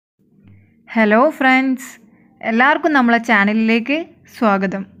Hello friends, എല്ലാവർക്കും നമ്മളെ ചാനലിലേക്ക്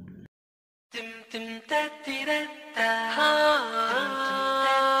സ്വാഗതം.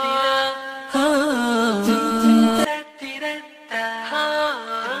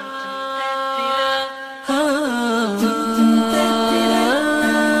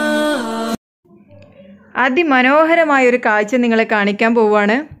 അതിമനോഹരമായൊരു കാഴ്ച നിങ്ങളെ കാണിക്കാൻ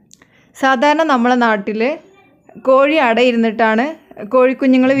പോവുകയാണ്. സാധാരണ നമ്മളെ നാട്ടിൽ കോഴി അടയിരുന്നിട്ടാണ്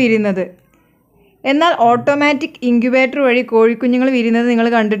കോഴിക്കുഞ്ഞുങ്ങൾ വിരിയുന്നത്. എന്നാൽ ഓട്ടോമാറ്റിക് ഇൻക്യുബേറ്റർ വഴി കോഴിക്കുഞ്ഞുങ്ങൾ വിരിയുന്നത് നിങ്ങൾ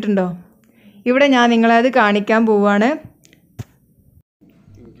കണ്ടിട്ടുണ്ടോ? ഇവിടെ ഞാൻ നിങ്ങളത് കാണിക്കാൻ പോവുകയാണ്.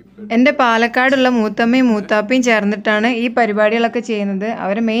 എൻ്റെ പാലക്കാടുള്ള മൂത്തമ്മയും മൂത്താപ്പയും ചേർന്നിട്ടാണ് ഈ പരിപാടികളൊക്കെ ചെയ്യുന്നത്.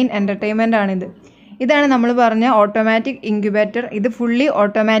 അവരുടെ മെയിൻ എൻ്റർടൈൻമെൻ്റ് ആണിത്. ഇതാണ് നമ്മൾ പറഞ്ഞ ഓട്ടോമാറ്റിക് ഇൻക്യുബേറ്റർ. ഇത് ഫുള്ളി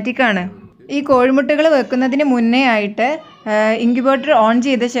ഓട്ടോമാറ്റിക് ആണ്. ഈ കോഴിമുട്ടകൾ വെക്കുന്നതിന് മുന്നേ ആയിട്ട് ഇൻക്യുബേറ്റർ ഓൺ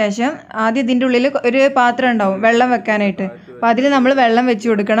ചെയ്ത ശേഷം ആദ്യം ഇതിൻ്റെ ഉള്ളിൽ ഒരു പാത്രം ഉണ്ടാവും വെള്ളം വെക്കാനായിട്ട്. അപ്പോൾ അതിൽ നമ്മൾ വെള്ളം വെച്ച്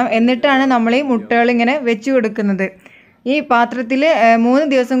കൊടുക്കണം. എന്നിട്ടാണ് നമ്മൾ ഈ മുട്ടകൾ ഇങ്ങനെ വെച്ച് കൊടുക്കുന്നത്. ഈ പാത്രത്തിൽ 3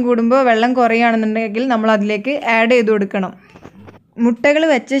 ദിവസം കൂടുമ്പോൾ വെള്ളം കുറയുകയാണെന്നുണ്ടെങ്കിൽ നമ്മൾ അതിലേക്ക് ആഡ് ചെയ്ത് കൊടുക്കണം. മുട്ടകൾ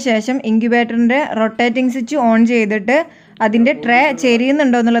വെച്ച ശേഷം ഇൻക്യുബേറ്ററിൻ്റെ റൊട്ടേറ്റിംഗ് സ്വിച്ച് ഓൺ ചെയ്തിട്ട് അതിൻ്റെ ട്രേ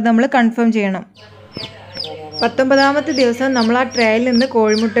ചെരിയുന്നുണ്ടോ എന്നുള്ളത് നമ്മൾ കൺഫേം ചെയ്യണം. 19ാമത്തെ ദിവസം നമ്മൾ ആ ട്രേയിൽ നിന്ന്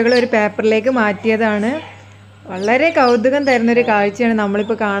കോഴിമുട്ടകൾ ഒരു പേപ്പറിലേക്ക് മാറ്റിയതാണ്. വളരെ കൗതുകം തരുന്നൊരു കാഴ്ചയാണ്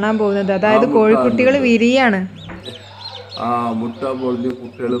നമ്മളിപ്പോൾ കാണാൻ പോകുന്നത്. അതായത് കോഴിക്കുട്ടികൾ വിരിയാണ്. മുട്ട പൊളിഞ്ഞ്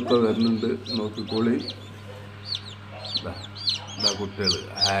കുട്ടികളൊക്കെ വരുന്നുണ്ട്. നോക്കിക്കോളി, കുട്ടികൾ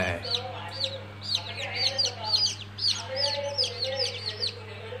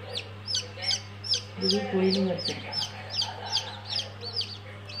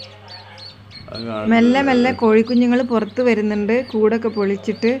മെല്ലെ മെല്ലെ കോഴിക്കുഞ്ഞുങ്ങൾ പുറത്ത് വരുന്നുണ്ട്, കൂടൊക്കെ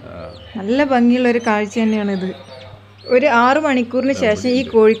പൊളിച്ചിട്ട്. നല്ല ഭംഗിയുള്ളൊരു കാഴ്ച തന്നെയാണിത്. ഒരു 6 മണിക്കൂറിന് ശേഷം ഈ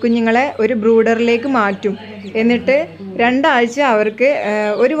കോഴിക്കുഞ്ഞുങ്ങളെ ഒരു ബ്രൂഡറിലേക്ക് മാറ്റും. എന്നിട്ട് 2 ആഴ്ച അവർക്ക്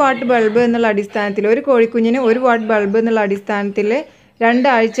 1 വാട്ട് ബൾബ് എന്നുള്ള അടിസ്ഥാനത്തിൽ, ഒരു കോഴിക്കുഞ്ഞിന് 1 വാട്ട് ബൾബ് എന്നുള്ള അടിസ്ഥാനത്തിൽ 2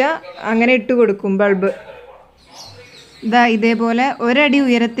 ആഴ്ച അങ്ങനെ ഇട്ട് കൊടുക്കും ബൾബ്. ഇതേപോലെ 1 അടി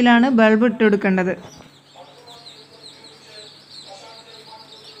ഉയരത്തിലാണ് ബൾബ് ഇട്ട് കൊടുക്കേണ്ടത്.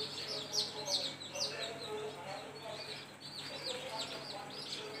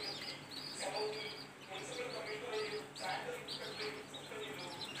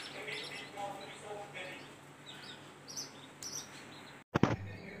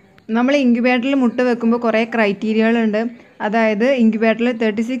 നമ്മൾ ഇൻക്യുബേറ്ററിൽ മുട്ട വെക്കുമ്പോൾ കുറേ ക്രൈറ്റീരിയകളുണ്ട്. അതായത് ഇൻക്യുബേറ്ററിൽ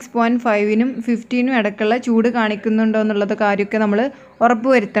 36.5നും 15നും ഇടയ്ക്കുള്ള ചൂട് കാണിക്കുന്നുണ്ടോ എന്നുള്ള കാര്യമൊക്കെ നമ്മൾ ഉറപ്പ്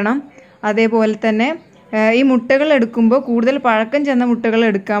വരുത്തണം. അതേപോലെ തന്നെ ഈ മുട്ടകൾ എടുക്കുമ്പോൾ കൂടുതൽ പഴക്കം ചെന്ന മുട്ടകൾ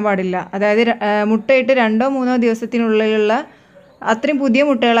എടുക്കാൻ പാടില്ല. അതായത് മുട്ടയിട്ട് 2-3 ദിവസത്തിനുള്ളിലുള്ള അത്രയും പുതിയ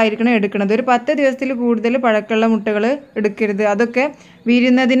മുട്ടകളായിരിക്കണം എടുക്കുന്നത്. ഒരു 10 ദിവസത്തിൽ കൂടുതൽ പഴക്കമുള്ള മുട്ടകൾ എടുക്കരുത്. അതൊക്കെ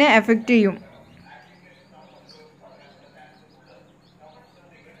വിരിയുന്നതിനെ എഫക്റ്റ് ചെയ്യും.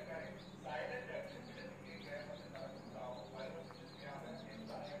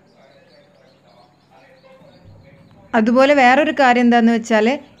 അതുപോലെ വേറൊരു കാര്യം എന്താണെന്ന് വെച്ചാൽ,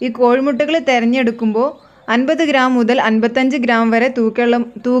 ഈ കോഴിമുട്ടകൾ തിരഞ്ഞെടുക്കുമ്പോൾ 50 ഗ്രാം മുതൽ 55 ഗ്രാം വരെ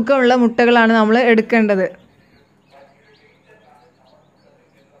തൂക്കമുള്ള മുട്ടകളാണ് നമ്മൾ എടുക്കേണ്ടത്.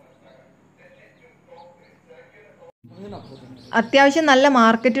 അത്യാവശ്യം നല്ല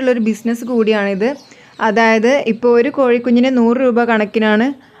മാർക്കറ്റുള്ളൊരു ബിസിനസ് കൂടിയാണിത്. അതായത് ഇപ്പോൾ ഒരു കോഴിക്കുഞ്ഞിന് 100 രൂപ കണക്കിനാണ്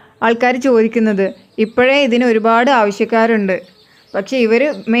ആൾക്കാർ ചോദിക്കുന്നത്. ഇപ്പോഴേ ഇതിന് ഒരുപാട് ആവശ്യക്കാരുണ്ട്. പക്ഷേ ഇവർ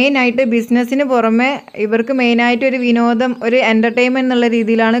മെയിനായിട്ട് ബിസിനസ്സിന് പുറമെ ഇവർക്ക് മെയിനായിട്ട് ഒരു വിനോദം, ഒരു എൻ്റർടൈൻമെൻറ്റ് എന്നുള്ള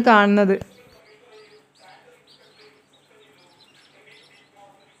രീതിയിലാണ് കാണുന്നത്.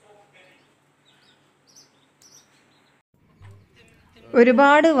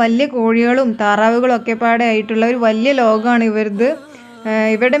 ഒരുപാട് വലിയ കോഴികളും താറാവുകളും ഒക്കെ പാടെ ആയിട്ടുള്ള ഒരു വലിയ ലോകമാണ് ഇവരത്.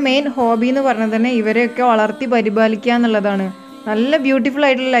 ഇവരുടെ മെയിൻ ഹോബി എന്ന് പറഞ്ഞാൽ തന്നെ ഇവരെയൊക്കെ വളർത്തി പരിപാലിക്കുക എന്നുള്ളതാണ്. നല്ല ബ്യൂട്ടിഫുൾ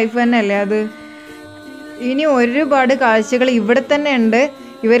ആയിട്ടുള്ള ലൈഫ് തന്നെയല്ലേ അത്. ഇനി ഒരുപാട് കാഴ്ചകൾ ഇവിടെ തന്നെ ഉണ്ട്.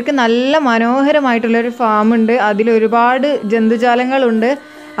 ഇവർക്ക് നല്ല മനോഹരമായിട്ടുള്ളൊരു ഫാമുണ്ട്. അതിലൊരുപാട് ജന്തുജാലങ്ങളുണ്ട്.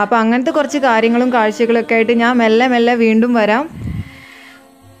 അപ്പോൾ അങ്ങനത്തെ കുറച്ച് കാര്യങ്ങളും കാഴ്ചകളൊക്കെ ആയിട്ട് ഞാൻ മെല്ലെ മെല്ലെ വീണ്ടും വരാം.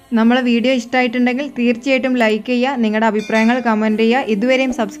 നമ്മളെ വീഡിയോ ഇഷ്ടമായിട്ടുണ്ടെങ്കിൽ തീർച്ചയായിട്ടും ലൈക്ക് ചെയ്യുക, നിങ്ങളുടെ അഭിപ്രായങ്ങൾ കമൻറ്റ് ചെയ്യുക.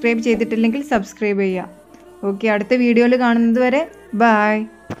 ഇതുവരെയും സബ്സ്ക്രൈബ് ചെയ്തിട്ടില്ലെങ്കിൽ സബ്സ്ക്രൈബ് ചെയ്യുക. ഓക്കെ, അടുത്ത വീഡിയോയിൽ കാണുന്നത് വരെ ബൈ.